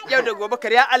 Yau da gobe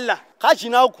kariya Allah. Ka ci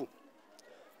na uku.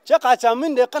 Ce ka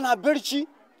samu da kana birci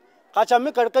ka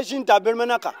samu karkashin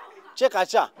tabirmanaka. Ce ka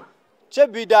ca. Ce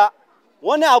bi da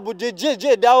wani abu da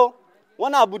je dawo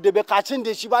wani abu da bai kacin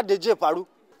da shi ba da je faru.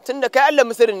 Tunda kai Allah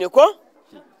musirin ne ko?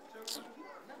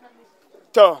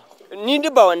 To, ni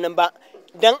duk ba wannan ba.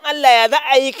 Dan Allah ya za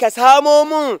a yi ka samo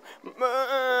mun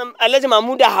Alhaji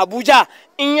MAMUDA ABUJA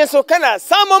in ya so kana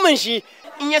samo mun shi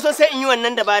in ya so sai in yi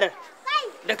wannan dabarar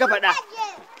da ka faɗa.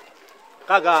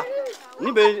 Kaga,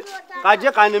 ni bai ka je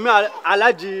ka nemi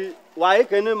Alhaji waye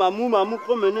ka ne mamu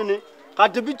ko menene ka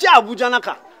tafi ci Abuja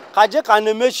naka ka je ka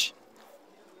neme shi.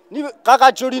 Ni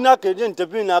kaka curi na ke jin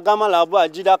tafi na gama labu a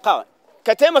jida kawai.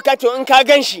 Ka taimaka to in ka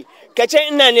gan shi ka ce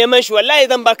ina neman shi wallahi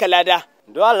zan baka lada.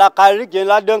 Don Allah ka rike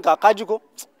ladan ka kaji ko?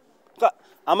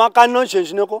 Amma ka naushe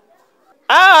shi ne ko?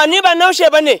 Ni ba naushe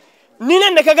ba ne. Ni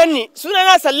nan da ka ganni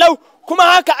sunana Sallau kuma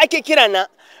haka ake kira na.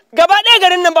 Gaba ɗaya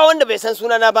garin nan ba wanda bai san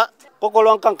sunana ba.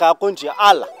 Kokolon kanka ya kunce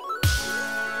Allah.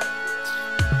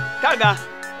 Kaga,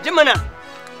 ji mana.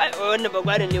 Ai wannan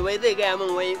bagware ne wai zai gaya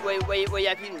min wai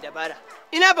ya fi ni dabara.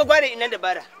 Ina bagware ina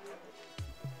dabara.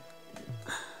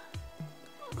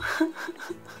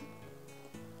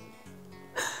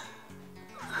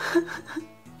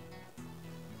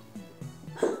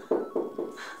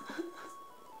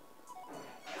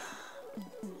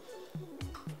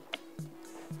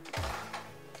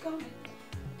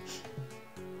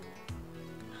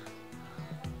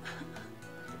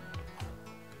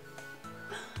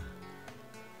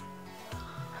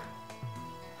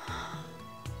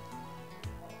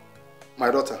 My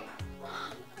daughter.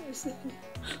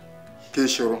 Ke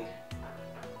shiro.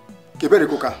 Ke bari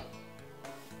kuka.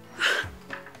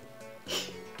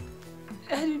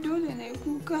 Daddy dole ne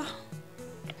kuka.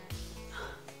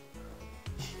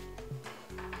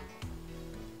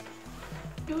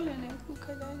 Dole ne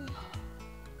kuka, Daddy.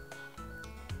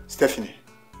 Stephanie,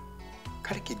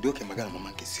 kar ki doke magana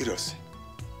maman ki serious.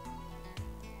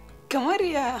 Kamar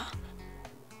ya.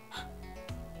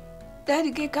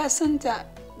 Daddy kai ka santa.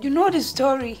 You know the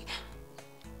story.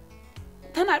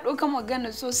 Tana ɗauka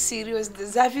magana so serious da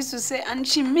zafi sosai and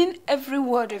she mean every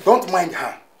word of it. Don't mind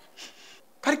her.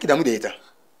 Kar ki damu da ita.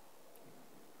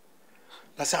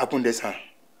 Na san abun da yasa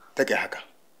take haka.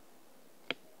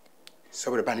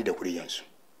 Saboda bani da kuri yanzu.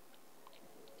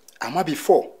 Amma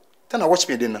before tana watch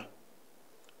me din nan.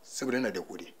 Saboda ina da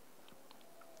kudi.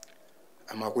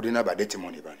 Amma kudi na ba dirty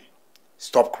money bane.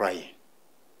 Stop crying.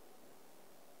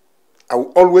 I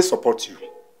will always support you.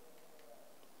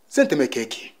 Send me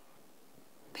cake.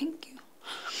 Thank you.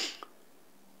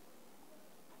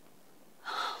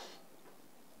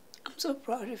 I'm so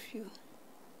proud of you.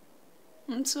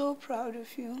 I'm so proud of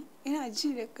you. Ina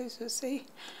ji da kai sosai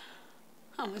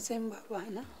a matsayin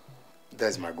babana.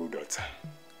 That's my good daughter.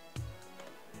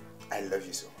 I love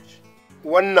you so much.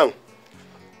 Wannan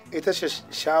ita ce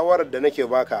shawarar da nake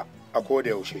baka a koda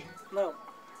yaushe. Na'am.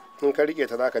 In ka rike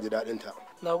ta zaka ji dadin ta.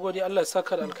 Nagode Allah ya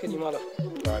saka da alkhairi malam.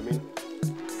 Amin.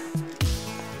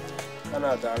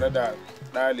 Kana tare da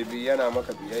ɗalibi yana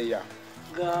maka biyayya.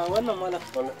 Ga wannan malam.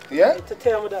 Ya? Ta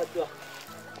taya mu da addu'a.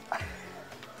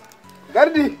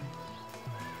 Gardi.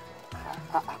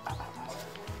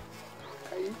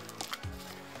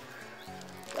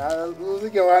 Su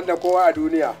suke wanda kowa a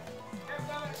duniya.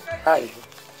 Hai.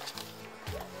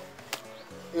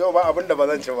 Yau ba abin da ba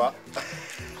zan ci ba.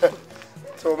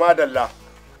 To madalla.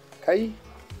 Kai.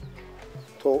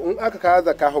 To in aka kawo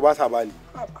zakka ba sa bani.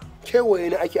 Kewaye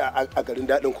ne ake a garin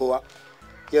daɗin kowa.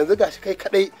 Yanzu gashi kai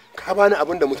kadai ka bani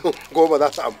abin da mutum goma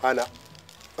za su amfana.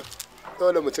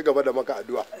 Dole mu ci gaba da maka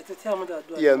addu'a.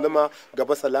 Yanzu ma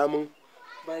gaba salamun.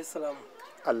 Bayan salamu.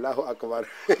 Allahu akbar.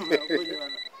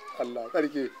 Allah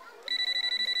sarki.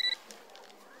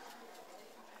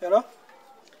 Hello?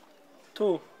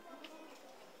 To,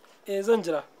 zan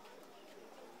jira.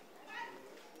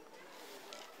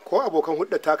 Ko abokan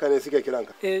hudda taka ne suke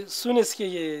kiranka? Su ne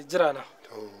suke jira na.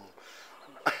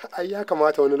 Ai ya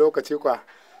kamata wani lokaci kwa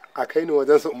a kai ni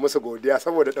wajen su musu godiya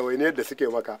saboda ɗawainiyar da suke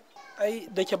maka. Ai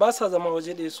da ke ba sa zama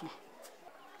waje ɗaya su.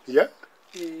 Ya?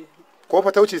 Ko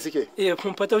fatauci suke?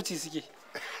 Kun fatauci suke.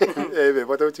 Bai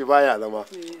fatauci baya zama.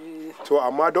 To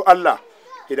amma don Allah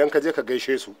idan ka je ka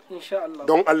gaishe su. Insha Allah.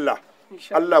 Don Allah.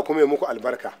 Allah kuma ya muku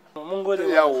albarka. Mun gode.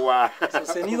 Yawwa.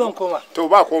 Sosai ni zan koma. To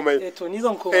ba komai. To ni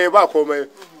zan koma. Ba komai.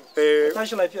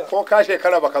 Tashi lafiya. Ko ka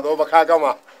shekara baka zo ba ka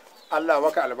gama. Allah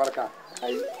maka albarka.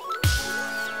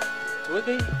 Wai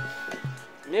kai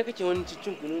me kake wani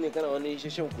cin kunu ne kana wani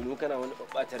shan kunu kana wani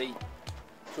ɓata rai?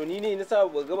 To ni ne na sa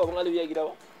ba ga baban Aliyu ya gida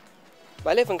ba?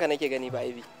 Ba laifin ka nake gani ba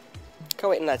Aibi.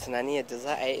 Kawai ina tunanin yadda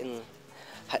za a yi in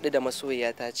haɗu da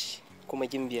masoyiyata ce kuma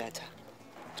gimbiyata.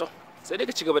 To sai dai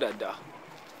ka ci gaba da addu'a.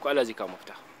 Ko Allah zai kawo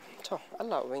mafita. To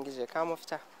Allah ubangiji ya kawo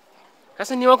mafita. Ka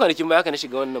san ni ma kwanakin baya ka na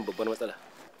shiga wannan babbar matsala.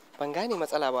 Ban gane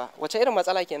matsala ba. Wace irin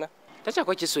matsala kenan? Ta ce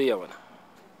akwai ki soyayya mana.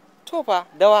 To fa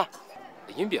dawa.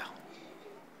 Da gimbiya.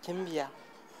 Gimbiya.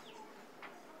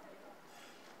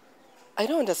 I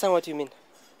don't understand what you mean.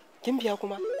 Gimbiya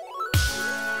kuma?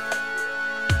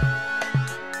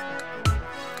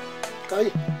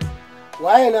 Kai,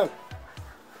 waye nan?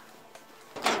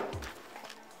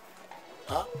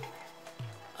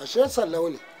 Ashe Sallau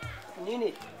ne. Ni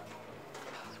ne.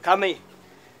 Kamai.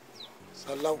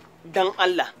 Sallau. Dan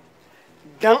Allah,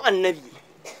 dan annabi,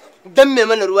 dan mai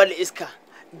mana ruwa da iska,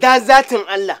 da zatin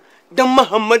Allah, dan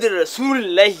Muhammadu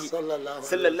Rasulullahi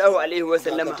sallallahu alaihi wa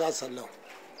sallama.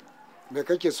 Me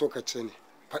kake so ka ce ne?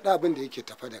 Faɗa abin da yake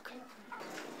tafa da kai.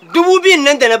 2000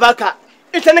 nan da na baka,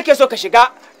 ita nake so ka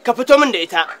shiga, ka fito min da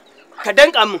ita, ka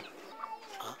danka min.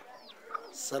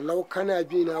 Sallau kana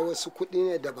bi na wasu kuɗi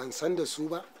ne da ban san da su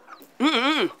ba?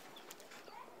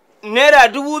 Naira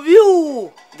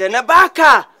 2000 da na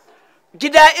baka,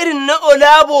 gida irin na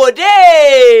Olabo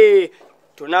de,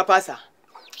 to na fasa.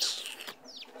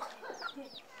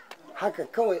 Haka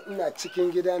kawai ina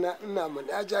cikin gidana ina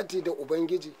munajati da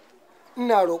Ubangiji.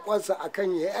 Ina roƙonsa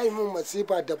akan ya yi min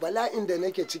masifa da bala'in da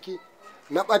nake ciki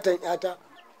na ɓatan ƴata.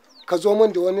 Ka zo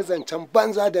min da wani zancen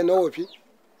banza da na wofi?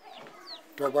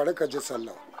 To bari ka ji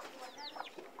Sallau.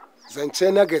 Zance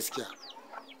na gaskiya.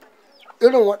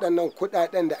 Irin waɗannan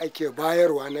kuɗaɗen da ake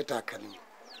bayarwa na takalmi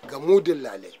ga mudin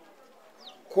lalai.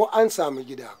 Ko an samu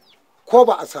gida, ko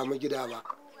ba a samu gida ba,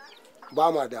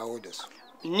 ba ma dawo da su.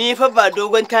 Ni fa ba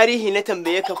dogon tarihi na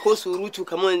tambaye ka ko surutu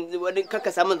kamar wani kaka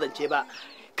samun zance ba.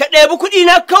 Ka ɗebi kuɗi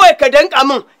na kawai ka danka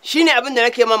min shine abin da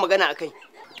nake ma magana akai.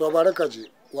 To bari ka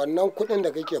je, wannan kuɗin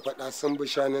da kake faɗa sun bi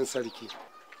shanun sarki.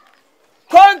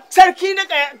 Ko sarki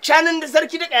da shanun da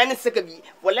sarki da kayanin suka bi,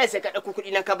 wallahi sai ka ɗauko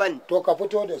kuɗi na ka bani. To ka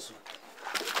fito da su.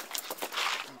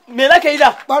 Me za ka yi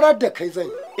da? Barar da kai zan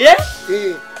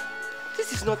yi.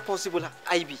 This is not possible,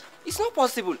 Ivy. It's not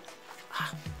possible.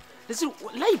 NAZIR,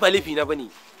 wallahi ba laifi na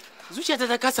bane. Zuciyata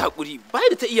ta kasa hakuri, bai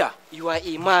da ta iya. You are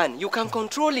a man, you can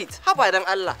control it. Haba dan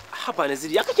Allah. Haba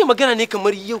NAZIR, ya kake magana ne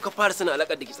kamar yau ka fara sanin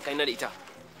alakar da ke tsakanina da ita?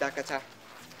 Dakata.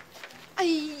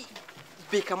 Ai,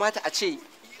 bai kamata a ce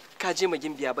ka je ma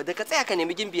gimbiya ba, da ka tsaya ka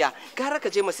nemi gimbiya, gara ka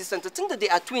je ma sistanta tunda they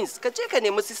are twins, ka je ka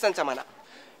nemi sistanta mana.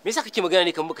 Me yasa kake magana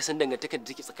ne kamar baka san dangantakar da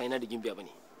take tsakanina da gimbiya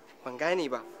bane? Ban gane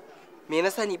ba. Me na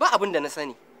sani ba abin da na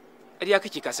sani. ƙarya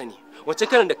kake ka sani. Wacce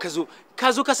karan da ka zo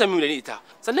ka sami da ita.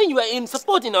 Sannan you are in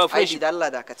support in our friendship. Ai da Allah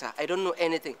dakata. I don't know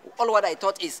anything. All what I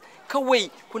thought is kawai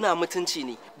kuna mutunci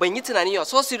ne. Ban yi tunani you are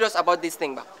so serious about this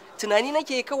thing ba. Tunani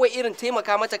nake kawai irin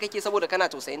taimaka mata kake saboda kana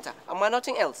tausayinta, amma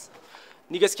nothing else.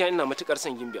 Ni gaskiya ina matukar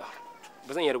son gimbiya.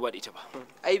 Ba zan iya rubuwa da ita ba.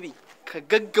 Aibi, ka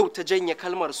gaggauta janye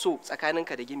kalmar so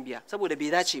tsakaninka da gimbiya saboda bai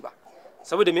dace ba.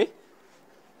 Saboda me?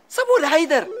 Saboda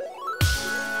Haidar.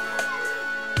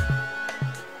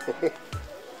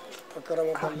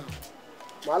 Akarama kallah.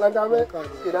 Malam game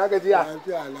ina gajiya?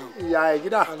 Ya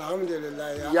gida?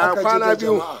 Alhamdulillah. Ya kwana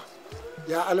biyu.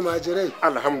 Ya almajirai.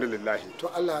 Alhamdulillah. To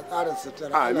Allah ya ƙara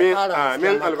sutura. Amin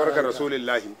amin albarkar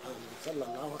Rasulullahi.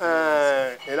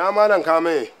 Ina malam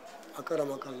kame.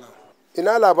 Akarama kallah.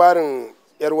 Ina labarin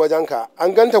yar wajenka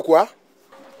an ganta kuwa?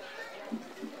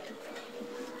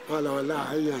 Malam wallahi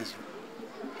har yanzu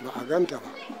ba a ganta ba.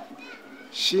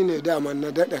 Shine daman na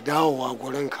daɗa dawowa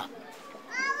gurinka.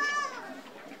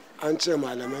 An ce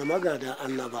malamai magadan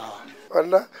annabawa.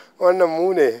 Wannan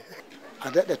mu ne. A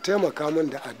daɗa taimaka min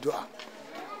da addu'a.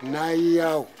 Na yi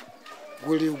yawo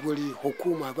guri-guri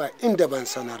hukuma ba inda ban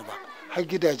sanar ba. Har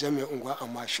gidajen mai unguwa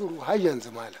amma shiru har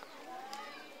yanzu malam.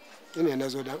 Ine na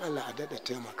zo don Allah a daɗa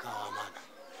taimakawa malam.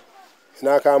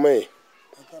 Ina Kamaye.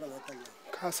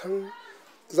 Ka san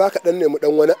za ka ɗan nemi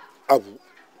ɗan wani abu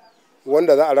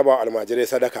wanda za a raba wa almajirai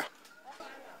sadaka.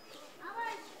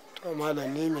 To malam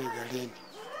ne mai gare ni.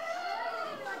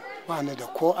 Ba ni da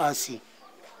ko asi.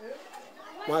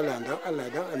 Malam don Allah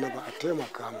don annaba a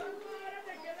taimaka mu.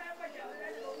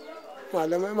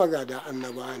 Malamai magada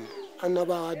annabawa ne.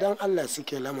 Annabawa don Allah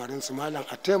suke lamarinsu malam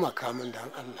a taimaka min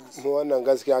don Allah. Mu wannan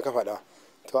gaskiya ka faɗa.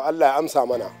 To Allah ya amsa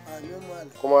mana.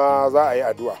 Kuma za a yi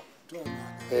addu'a.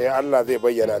 Allah zai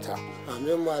bayyana ta.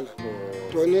 Amin malam.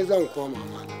 To ni zan koma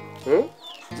malam.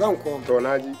 Zan koma. To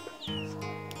naji.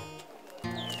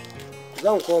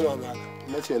 Zan koma malam.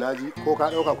 Na ce naji ko ka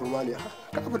ɗauka kurma ne.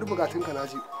 Ka faɗi bukatunka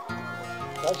naji.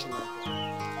 Tashi na.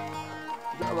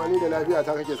 Dama ni da lafiya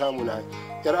ta kake samu na.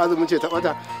 Yar azumin ce ta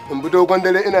ɓata. In bi dogon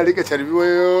dare ina rike carbi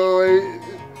wai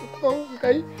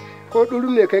kai ko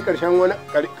ɗurum ne kai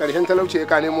ƙarshen talauci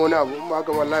ka nemo wani abu. In ba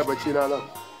haka wallahi bacci na nan.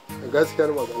 Gaskiyar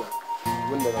magana.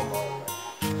 Abin da zan ba wallahi.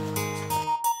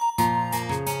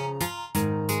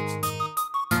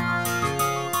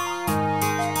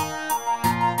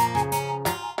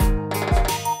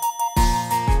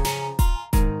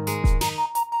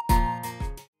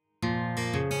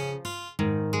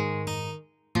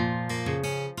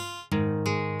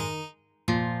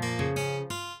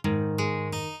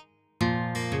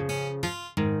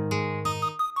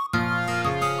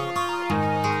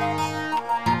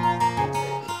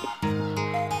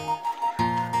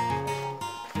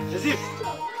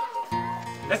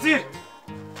 NAZIR!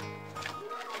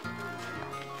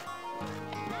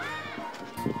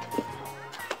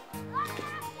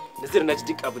 NAZIR na ji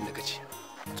duk abin da ka ce.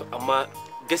 To amma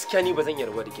gaskiya ni ba zan iya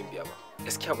rabuwa da Gimbiya ba.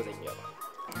 Gaskiya ba zan iya ba.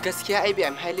 Gaskiya Aibi,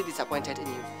 I'm highly disappointed in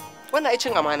you. Wannan ai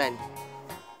cin amana ne.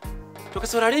 To ka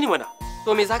saurare ni mana.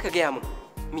 To me zaka gaya min?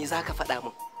 Me zaka faɗa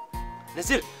min?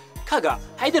 NAZIR, kaga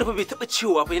Haidar fa bai taɓa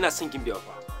cewa fa yana son Gimbiya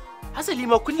ba. Hasali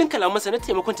ma kullun kalamansa na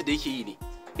taimakonta da yake yi ne.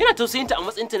 Yana tausayinta a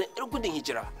matsayinta na 'yar gudun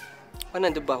hijira.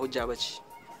 Wannan duk ba hujja bace.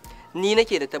 Ni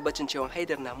nake da tabbacin cewa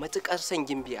Haidar na matukar son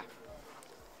Gimbiya.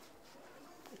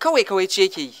 Kawai ce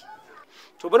yake yi.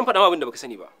 To bari faɗa ma abin da baka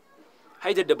sani ba.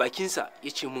 Haidar da bakinsa ya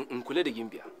ce mun in kula da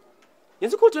Gimbiya.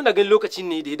 Yanzu ko tun da ganin lokacin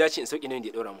ne da ya dace in sauki nan da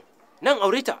ya ɗora mu. Nan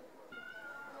aure ta.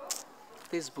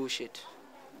 This bullshit.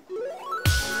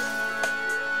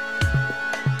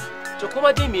 To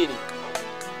kuma dai me ne?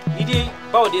 Ni dai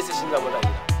ba wanda ya sashin zamu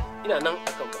rayuwa. Ina nan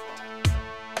akan ba.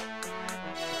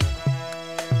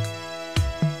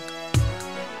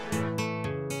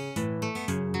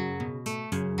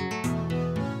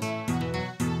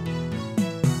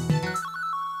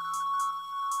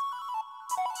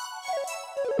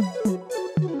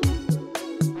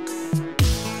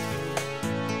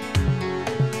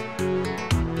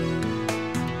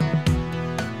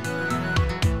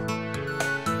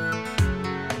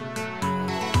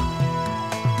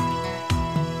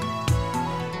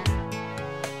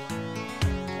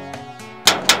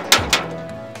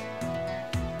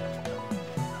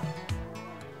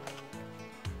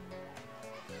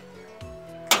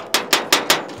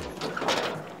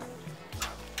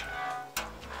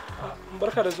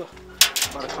 Barka da zuwa.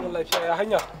 Barka. Lafiya ya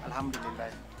hanya?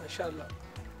 Alhamdulillah. Masha Allah.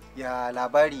 Ya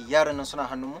labari yaran nan suna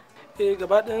hannun mu?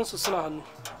 Gaba ɗayan su suna hannu.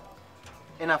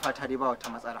 Ina fata dai ba wata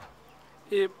matsala.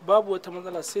 Babu wata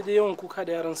matsala sai dai yawan kuka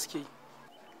da yaran suke yi.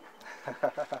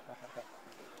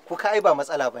 Kuka ai ba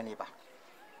matsala bane ba.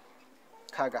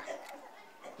 Kaga.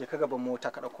 Ya kaga ban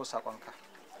mota ka dauko sakonka.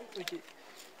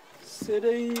 Sai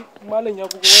dai malam ya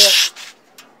buga waya.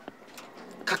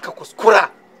 Kakka kuskura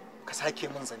ka sake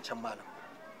mun zancen malam.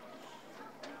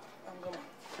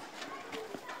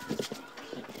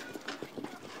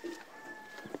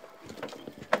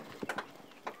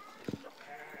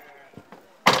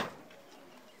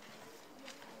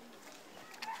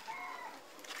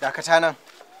 Dakata nan,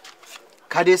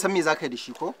 ka dai san me za ka yi da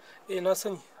shi ko? Na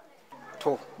sani.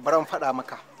 To, baran faɗa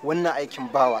maka, wannan aikin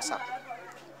ba wasa.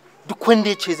 Duk wanda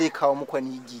ya ce zai kawo muku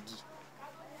wani gigi,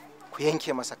 ku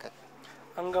yanke masa kai.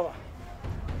 An gama.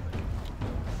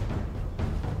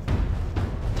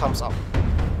 Thumbs up.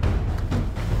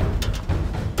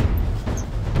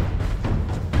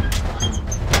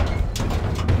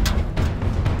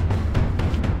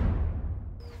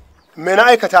 Me na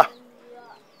aikata?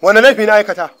 Wani laifi na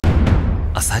aikata?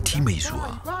 A sati mai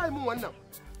zuwa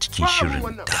cikin shirin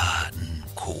Dadin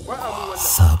Kowa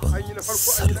Sabon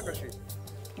Salo.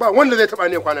 Ba wanda zai taba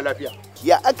ne kwana lafiya.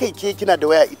 Ya akai ke kina da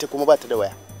waya ita kuma ba ta da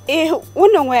waya?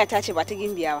 Wannan waya ta ce ba ta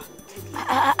gimbiya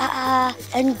ba.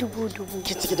 An dubu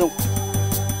ki ciki dan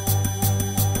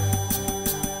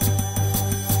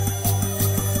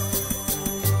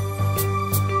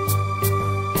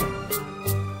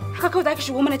haka kawai za ka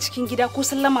shigo mana cikin gida ko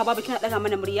sallama babu kina daga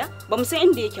mana murya ba mu san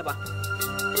inda yake ba.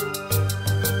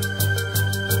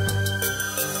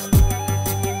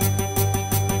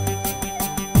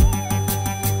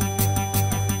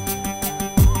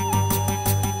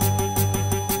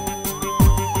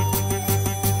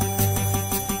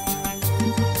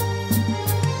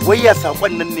 wayya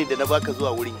sakon nan ne da na baka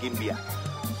zuwa wurin gimbiya.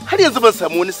 Har yanzu ban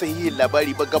samu wani sahihin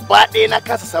labari ba, gaba ɗaya na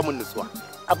kasa samun nutsuwa.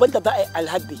 Abinda za a yi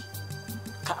alhabi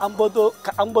ka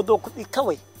an bado kuɗi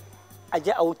kawai a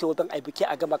je a wuce wajen ai biki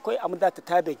a gama kawai amma za ta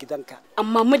tada gidanka.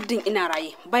 Amma muddin ina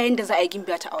raye bayan da za a yi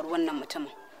gimbiya ta auri wannan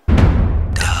mutumin.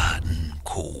 Dadin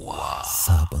Kowa.